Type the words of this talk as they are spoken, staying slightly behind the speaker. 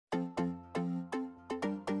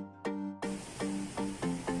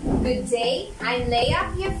Good day, I'm Leia,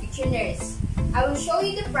 your future nurse. I will show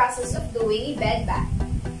you the process of doing a bed bath.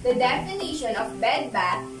 The definition of bed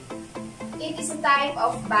bath: it is a type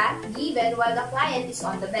of bath given while the client is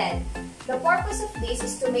on the bed. The purpose of this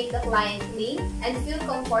is to make the client clean and feel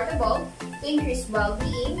comfortable, to increase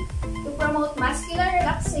well-being, to promote muscular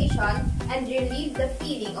relaxation, and relieve the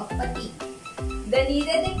feeling of fatigue. The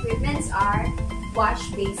needed equipments are wash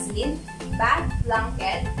basin, bath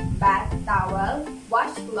blanket, bath towel,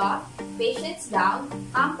 washcloth, patient's gown,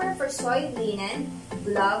 hamper for soiled linen,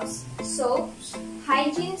 gloves, soaps,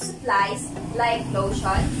 hygiene supplies like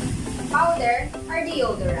lotion, powder, or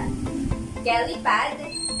deodorant, Kelly pad,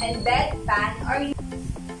 and bedpan or.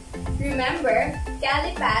 Remember,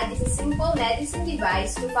 Kelly pad is a simple medicine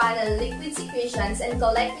device to funnel liquid secretions and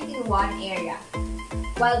collect it in one area,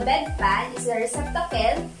 while bedpan is a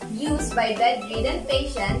receptacle used by bedridden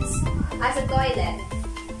patients as a toilet.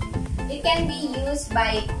 It can be used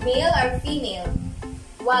by male or female,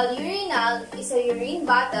 while urinal is a urine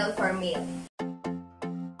bottle for male.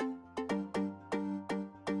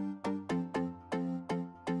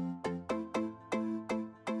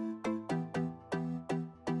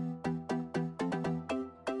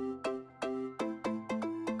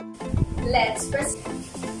 Let's proceed.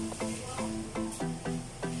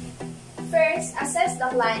 First, assess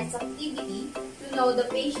the client's activity to know the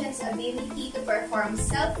patient's ability to perform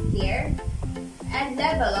self-care and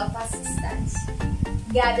level of assistance.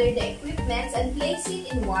 Gather the equipment and place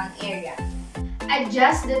it in one area.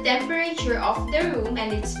 Adjust the temperature of the room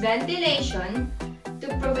and its ventilation to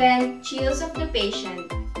prevent chills of the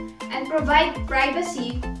patient, and provide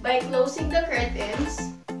privacy by closing the curtains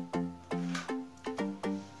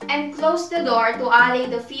and close the door to allay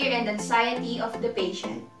the fear and anxiety of the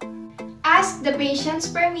patient. Ask the patient's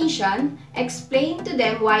permission, explain to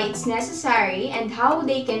them why it's necessary and how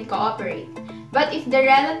they can cooperate. But if the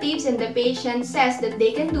relatives and the patient says that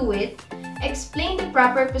they can do it, explain the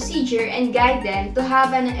proper procedure and guide them to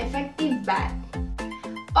have an effective bath.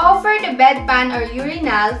 Offer the bedpan or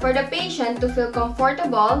urinal for the patient to feel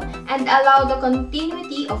comfortable and allow the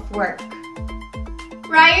continuity of work.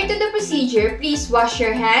 Prior to the procedure, please wash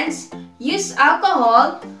your hands, use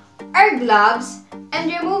alcohol or gloves, and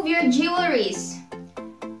remove your jewelries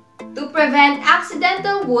to prevent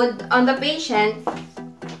accidental wound on the patient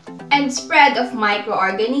and spread of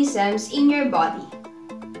microorganisms in your body.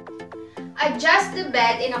 Adjust the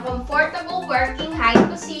bed in a comfortable working height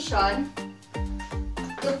position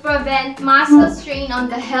to prevent muscle strain on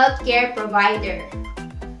the healthcare provider.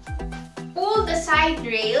 Pull the side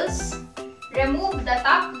rails. Remove the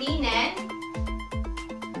top linen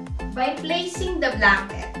by placing the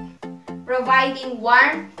blanket, providing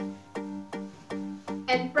warmth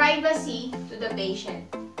and privacy to the patient.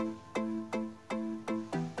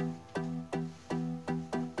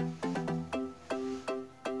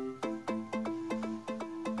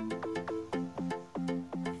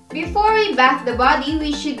 Before we bath the body,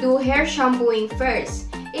 we should do hair shampooing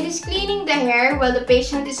first. It is cleaning the hair while the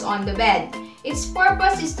patient is on the bed. Its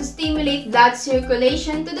purpose is to stimulate blood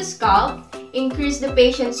circulation to the scalp, increase the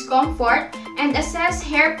patient's comfort, and assess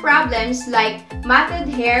hair problems like matted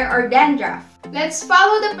hair or dandruff. Let's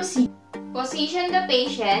follow the procedure. Position the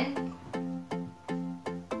patient.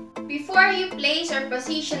 Before you place or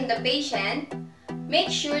position the patient,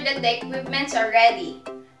 make sure that the equipments are ready: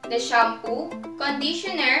 the shampoo,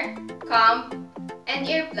 conditioner, comb, and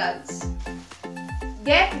earplugs.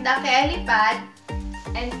 Get the Kelly pad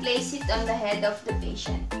and place it on the head of the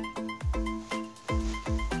patient.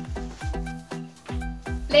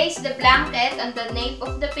 Place the blanket on the nape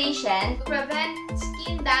of the patient to prevent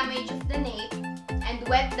skin damage of the nape and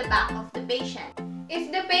wet the back of the patient.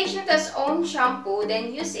 If the patient has own shampoo,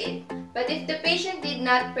 then use it. But if the patient did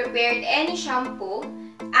not prepare any shampoo,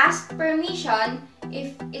 ask permission.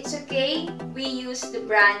 If it's okay, we use the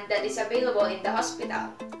brand that is available in the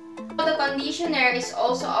hospital. The conditioner is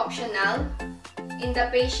also optional in the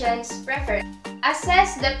patient's preference.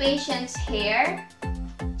 Assess the patient's hair.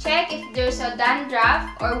 Check if there's a dandruff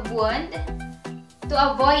or wound to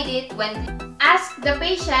avoid it when. Ask the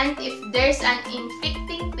patient if there's an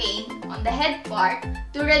inflicting pain on the head part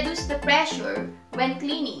to reduce the pressure when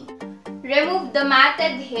cleaning. Remove the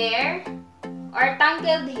matted hair or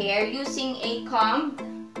tangled hair using a comb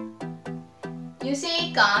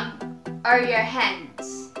or your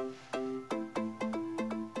hands.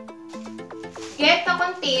 Get a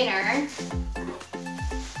container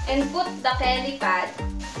and put the Kelly pad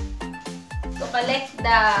to collect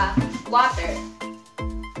the water.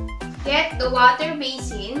 Get the water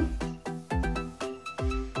basin.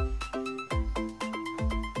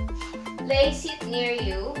 Place it near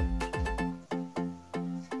you.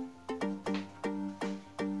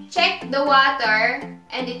 Get the water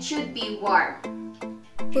and it should be warm.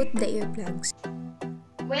 Put the earplugs.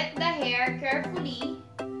 Wet the hair carefully.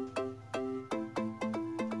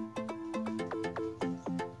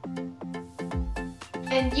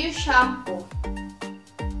 And use shampoo.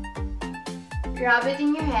 Rub it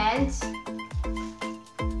in your hands.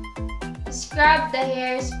 Scrub the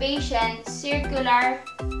hair's patient in circular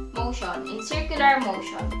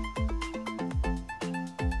motion.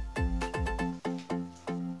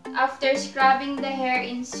 After scrubbing the hair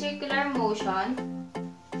in circular motion,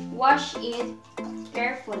 wash it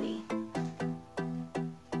carefully.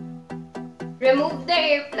 Remove the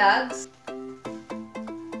earplugs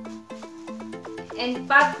and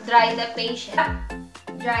pat dry the patient.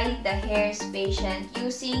 Dry the hair's patient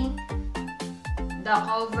using the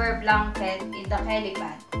cover blanket in the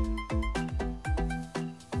helipad.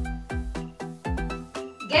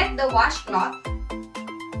 Get the washcloth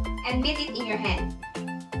and knead it in your hand.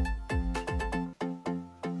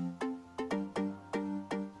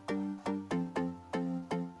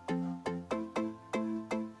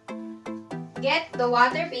 Get the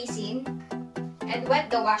water basin and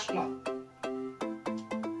wet the washcloth.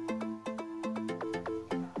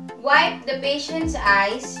 Wipe the patient's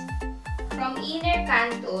eyes from inner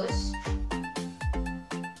canthus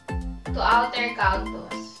to outer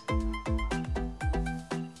canthus.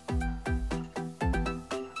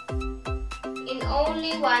 In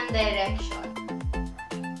only one direction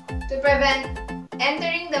to prevent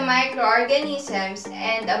entering the microorganisms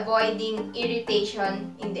and avoiding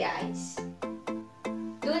irritation in the eyes.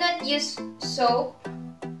 Do not use soap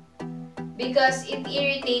because it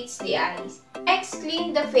irritates the eyes. Next,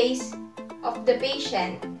 clean the face of the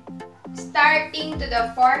patient, starting to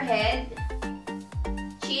the forehead,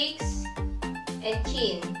 cheeks, and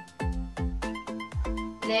chin.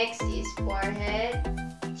 Next is forehead,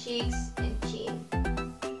 cheeks, and chin.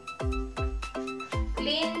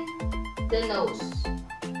 Clean the nose.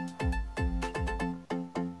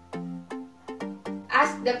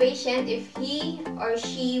 Ask the patient if he or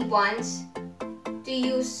she wants to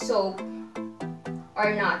use soap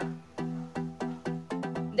or not.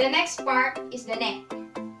 The next part is the neck.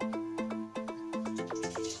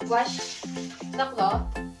 Wash the cloth.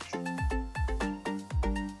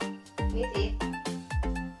 Knit it.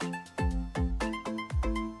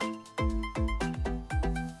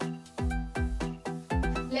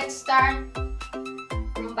 Let's start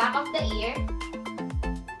from back of the ear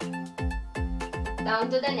down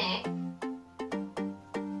to the neck.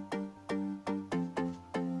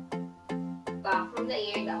 Back from the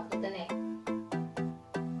ear down to the neck.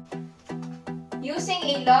 Using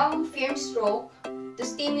a long, firm stroke to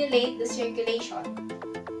stimulate the circulation.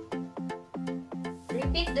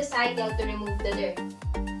 Repeat the cycle to remove the dirt.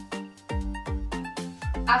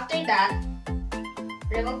 After that,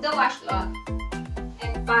 remove the washcloth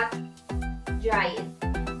and pat dry it.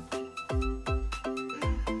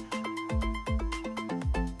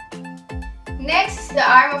 Next is the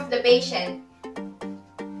arm of the patient.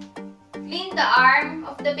 Clean the arm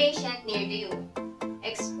of the patient near to you.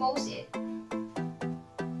 Expose it.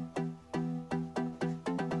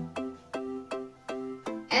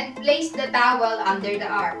 And place the towel under the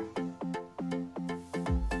arm.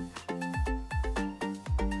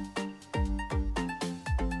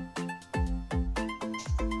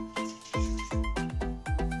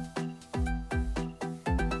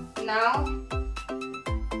 Now,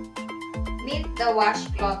 knit the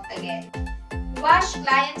washcloth again. Wash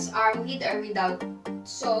client's arm with or without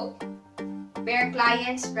soap, per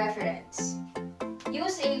client's preference.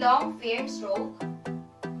 Use a long, firm stroke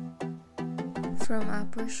From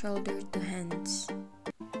upper shoulder to hands.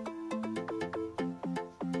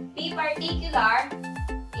 Be particular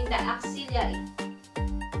in the axillary.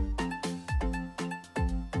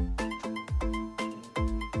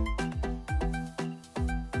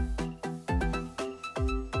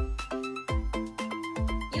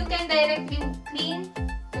 You can directly clean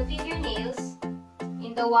the fingernails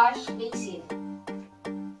in the wash basin.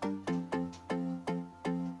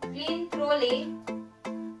 Clean thoroughly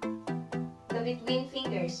the between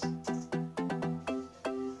fingers.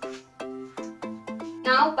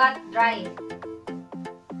 Now pat dry.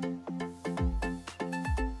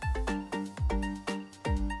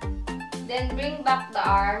 Then bring back the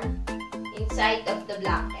arm inside of the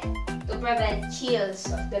blanket to prevent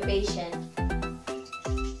chills of the patient.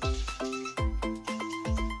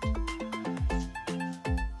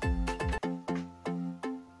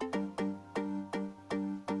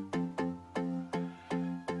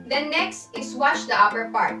 Then next is wash the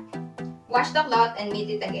upper part. Wash the cloth and knead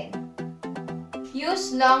it again.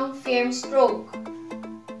 Use long, firm stroke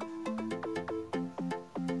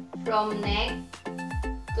from neck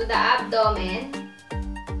to the abdomen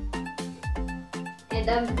and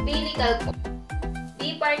the umbilical cord.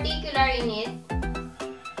 Be particular in it.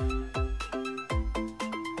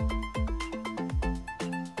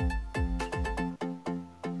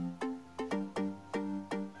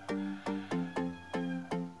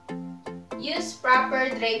 Use proper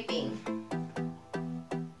draping.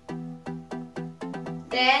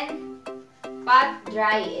 Then, pat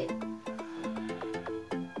dry it.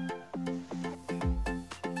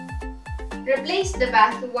 Replace the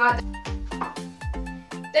bath water.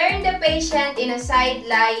 Turn the patient in a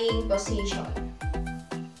side-lying position.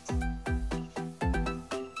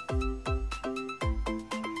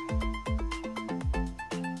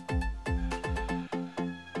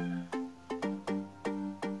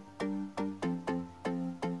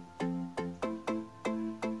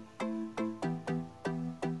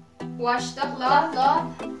 Wash the cloth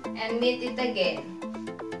and knit it again.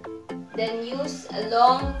 Then use a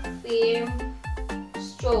long, firm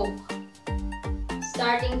stroke,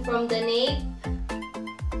 starting from the nape,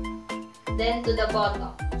 then to the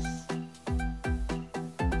buttocks.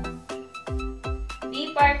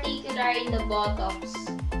 Be particular in the buttocks.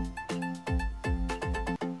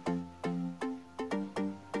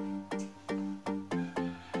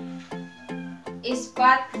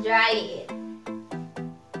 Spot dry it.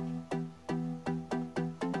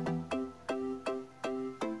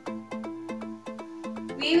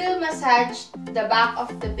 We will massage the back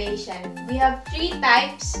of the patient. We have 3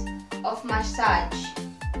 types of massage.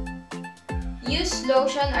 Use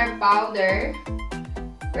lotion or powder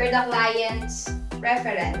per the client's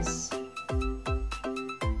preference.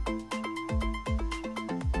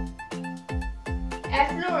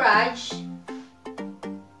 Effleurage.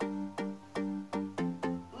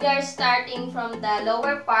 We are starting from the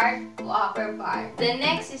lower part to upper part. The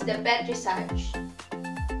next is the petrissage.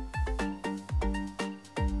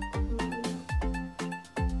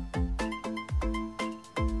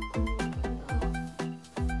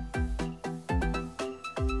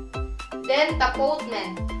 Then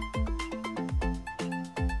tapotement.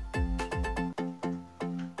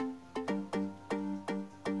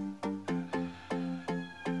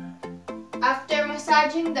 After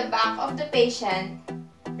massaging the back of the patient,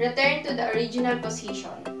 return to the original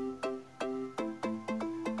position.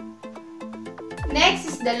 Next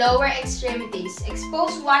is the lower extremities.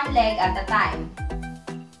 Expose one leg at a time.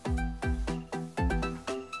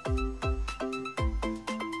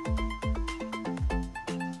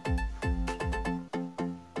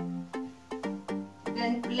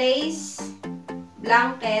 Then place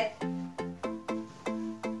blanket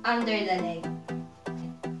under the leg.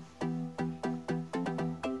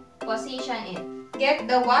 Position it. Get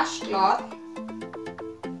the washcloth,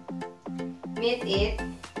 knit it,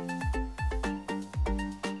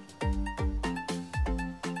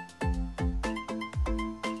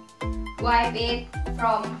 wipe it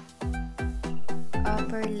from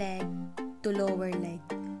Upper leg to lower leg.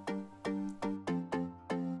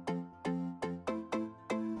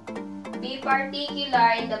 Be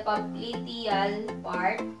particular in the popliteal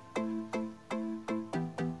part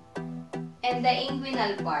and the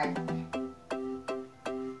inguinal part.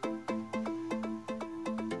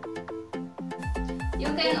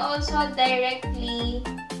 You can also directly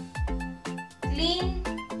clean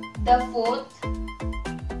the foot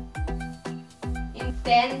and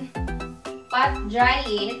then pat dry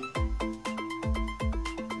it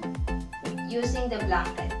using the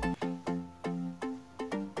blanket.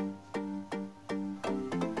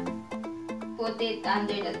 Put it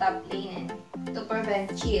under the top linen to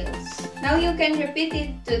prevent chills. Now you can repeat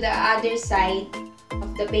it to the other side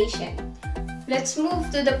of the patient. Let's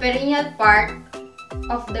move to the perineal part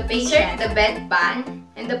of the patient. Insert the bedpan,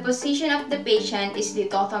 and the position of the patient is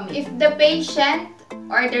lithotomy. If the patient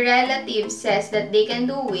or the relative says that they can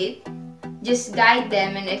do it, just guide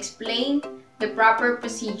them and explain the proper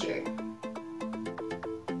procedure.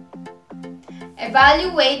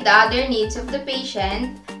 Evaluate the other needs of the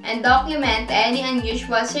patient and document any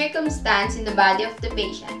unusual circumstance in the body of the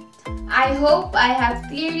patient. I hope I have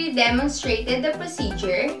clearly demonstrated the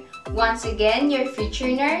procedure. Once again, your future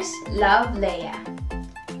nurse, Love Leia.